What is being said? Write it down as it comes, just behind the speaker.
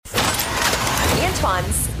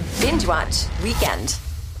Antoine's Binge Watch Weekend.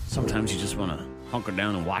 Sometimes you just want to hunker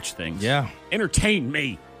down and watch things. Yeah. Entertain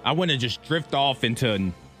me. I want to just drift off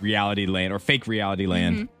into reality land or fake reality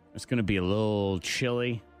land. It's going to be a little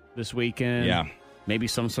chilly this weekend. Yeah. Maybe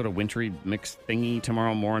some sort of wintry mix thingy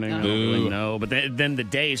tomorrow morning. I don't really know. But then the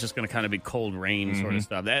day is just going to kind of be cold rain sort of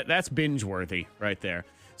stuff. That's binge-worthy right there.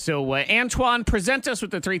 So, Antoine, present us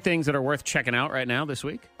with the 3 things that are worth checking out right now this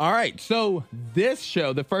week. All right. So this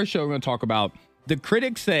show, the first show we're going to talk about, the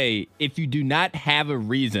critics say if you do not have a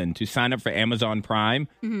reason to sign up for Amazon Prime,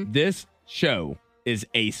 this show is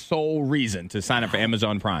a sole reason to sign up for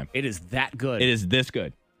Amazon Prime. It is that good. It is this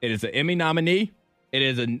good. It is an Emmy nominee.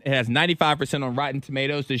 It has 95% on Rotten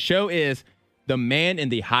Tomatoes. The show is The Man in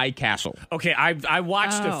the High Castle. Okay, I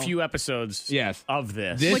watched a few episodes of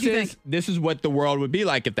this. What'd you think? This is what the world would be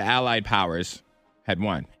like if the Allied powers had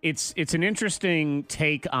won. It's an interesting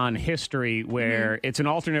take on history where it's an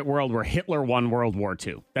alternate world where Hitler won World War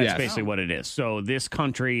II. That's basically what it is. So this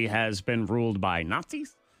country has been ruled by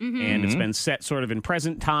Nazis, and it's been set sort of in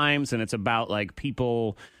present times, and it's about like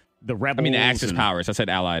people... The rebels. I mean, the Axis powers. I said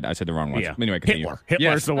Allied. I said the wrong one. Yeah. Anyway, continue.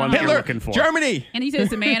 Hitler's the one that you're looking for. Germany. And he says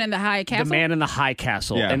The Man in the High Castle? The Man in the High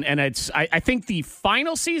Castle. Yeah. And it's I think the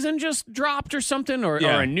final season just dropped or something, or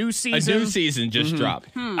a new season. A new season just dropped.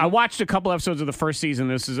 I watched a couple episodes of the first season.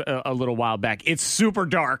 This is a little while back. It's super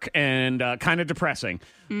dark and kind of depressing,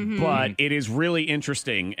 but it is really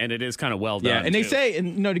interesting, and it is kind of well done. Yeah, and they too. say,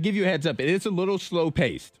 and to give you a heads up, it is a little slow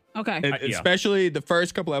paced. Okay. Especially the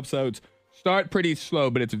first couple episodes start pretty slow,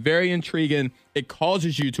 but it's very intriguing. It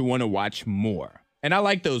causes you to want to watch more. And I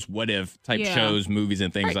like those what if type shows, movies,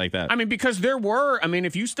 and things like that. I mean, because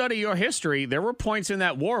if you study your history, there were points in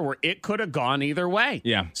that war where it could have gone either way.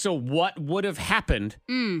 Yeah. So what would have happened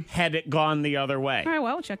had it gone the other way? All right,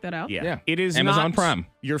 well, we'll check that out. Yeah. It is Amazon not Prime.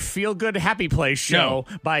 Your feel-good happy place show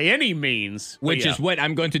by any means. Which is what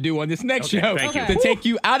I'm going to do on this next show thank you. to take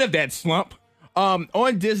you out of that slump.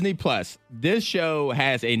 On Disney Plus, this show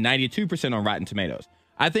has a 92% on Rotten Tomatoes.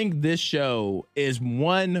 I think this show is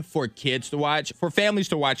one for kids to watch, for families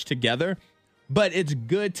to watch together, but it's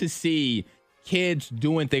good to see kids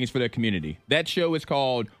doing things for their community. That show is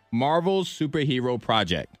called Marvel's Superhero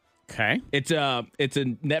Project. Okay. It's a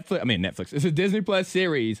Netflix. It's a Disney Plus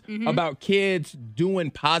series about kids doing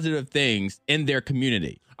positive things in their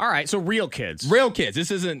community. All right, so real kids. Real kids. This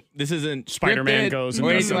isn't Spider-Man scripted goes and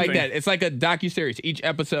or does anything like something. that. It's like a docuseries. Each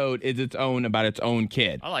episode is about its own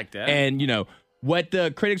kid. I like that. And what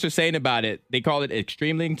the critics are saying about it, they call it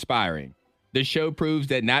extremely inspiring. The show proves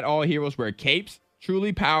that not all heroes wear capes,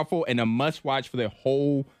 truly powerful and a must-watch for the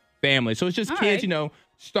whole family. So it's just kids,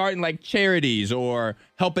 starting like charities or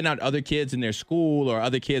helping out other kids in their school or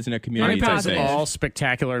other kids in their community. It's all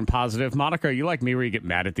spectacular and positive. Monica, are you like me where you get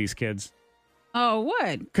mad at these kids? Oh,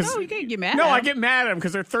 what? No, you can't get mad No, at I them. get mad at them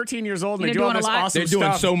because they're 13 years old and they They're do all doing a this lot. awesome They're stuff.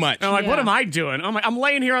 doing so much. And I'm like, what Yeah. am I doing? I'm like, I'm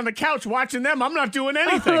laying here on the couch watching them. I'm not doing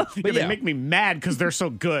anything. They make me mad because they're so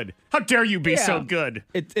good. How dare you be so good?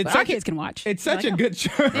 It's But our kids can watch. It's such Like, a good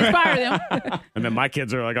show. Inspire them. And then my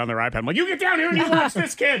kids are like on their iPad. I'm like, you get down here and you watch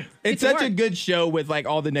this kid. It's such a good show with like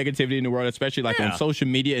all the negativity in the world, especially like on social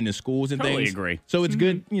media and the schools and Totally things. agree. So it's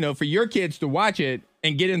good, for your kids to watch it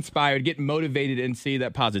and get inspired, get motivated, and see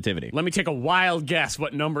that positivity. Let me take a wild guess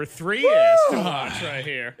what number 3 is to watch right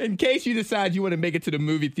here. In case you decide you want to make it to the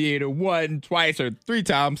movie theater 1, twice, or 3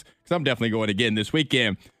 times, because I'm definitely going again this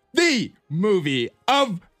weekend, the movie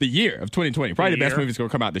of the year of 2020. Probably the best movie that's going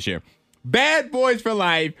to come out this year. Bad Boys for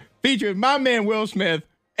Life, featuring my man Will Smith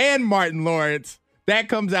and Martin Lawrence. That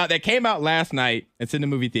came out last night. It's in the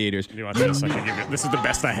movie theaters. You watch this? I can give you. This is the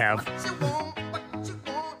best I have.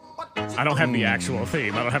 I don't have the actual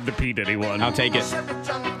theme. I don't have the P. Diddy one. I'll take it.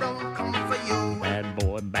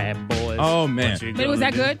 Bad boys. Oh, man. But was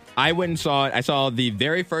that good? I went and saw it. I saw the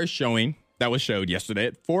very first showing that was showed yesterday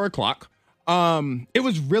at 4 o'clock. It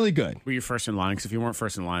was really good. Were you first in line? Because if you weren't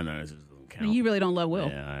first in line, then it doesn't count. You really don't love Will.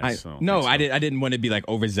 Yeah, I didn't want to be like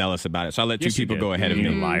overzealous about it, so I let Yes, two you people did. go ahead of me.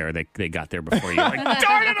 You're a liar. They got there before you. Like,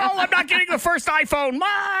 darn it all! I'm not getting the first iPhone. Ma!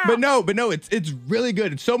 But no, it's really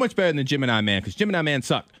good. It's so much better than Gemini Man because Gemini Man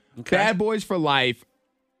sucked. Okay. Bad Boys for Life.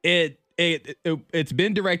 It's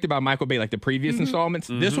been directed by Michael Bay, like the previous installments.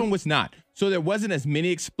 This one was not. So there wasn't as many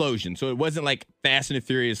explosions. So it wasn't like Fast and the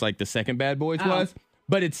Furious like the second Bad Boys was.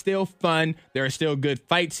 But it's still fun. There are still good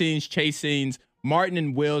fight scenes, chase scenes. Martin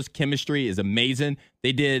and Will's chemistry is amazing.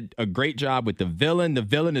 They did a great job with the villain. The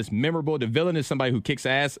villain is memorable. The villain is somebody who kicks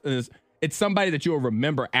ass. It's somebody that you'll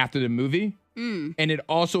remember after the movie and it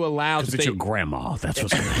also allows Because it's your grandma. That's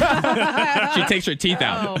what's going she takes her teeth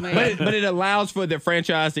out. Oh, man. But it allows for the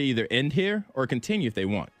franchise to either end here or continue if they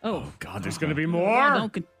want. Oh, God, there's going to be God, more.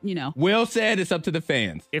 don't. Will said it's up to the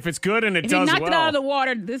fans. If it's good and it If he does knocked well. it out of the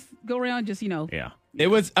water, this go around, just Yeah. It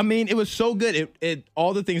was so good. It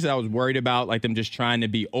all the things that I was worried about, like them just trying to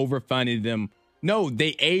be overfunded them. No,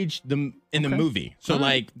 they aged them in the movie. So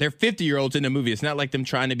like they're 50-year-olds in the movie. It's not like them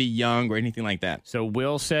trying to be young or anything like that. So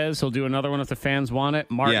Will says he'll do another one if the fans want it.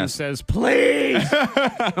 Martin Yes. says, please,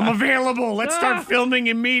 I'm available. Let's start filming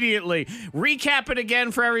immediately. Recap it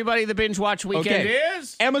again for everybody. The Binge Watch Weekend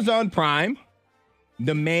is Amazon Prime,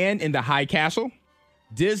 The Man in the High Castle,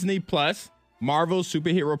 Disney Plus, Marvel's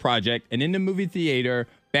Superhero Project, and in the movie theater,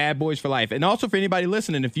 Bad Boys for Life. And also for anybody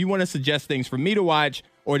listening, if you want to suggest things for me to watch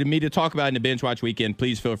or to me to talk about in the Binge Watch Weekend,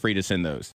 please feel free to send those.